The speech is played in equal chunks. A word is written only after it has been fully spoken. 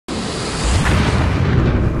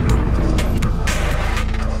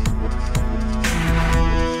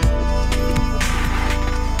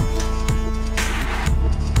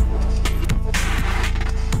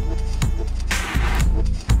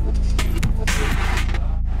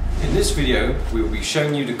this video, we will be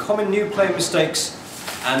showing you the common new player mistakes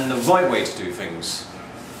and the right way to do things.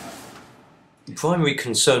 The primary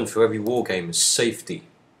concern for every wargame is safety.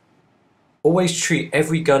 Always treat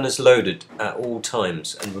every gun as loaded at all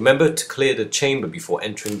times, and remember to clear the chamber before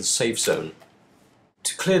entering the safe zone.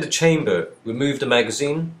 To clear the chamber, remove the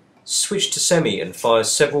magazine, switch to semi and fire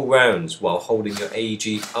several rounds while holding your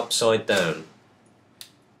AEG upside down.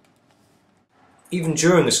 Even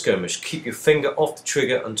during a skirmish, keep your finger off the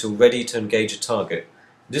trigger until ready to engage a target.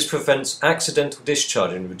 This prevents accidental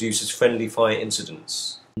discharge and reduces friendly fire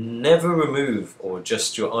incidents. Never remove or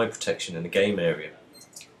adjust your eye protection in a game area.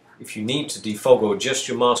 If you need to defog or adjust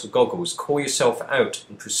your mask or goggles, call yourself out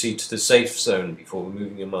and proceed to the safe zone before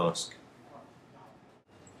removing your mask.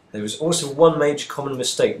 There is also one major common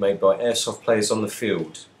mistake made by airsoft players on the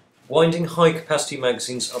field. Winding high capacity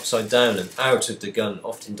magazines upside down and out of the gun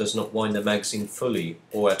often does not wind the magazine fully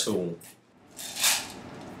or at all.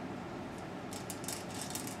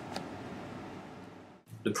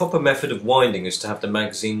 The proper method of winding is to have the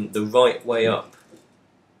magazine the right way up.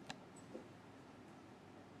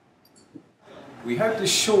 We hope this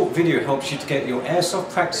short video helps you to get your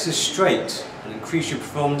airsoft practices straight and increase your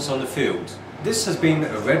performance on the field. This has been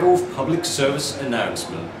a RedWolf public service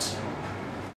announcement.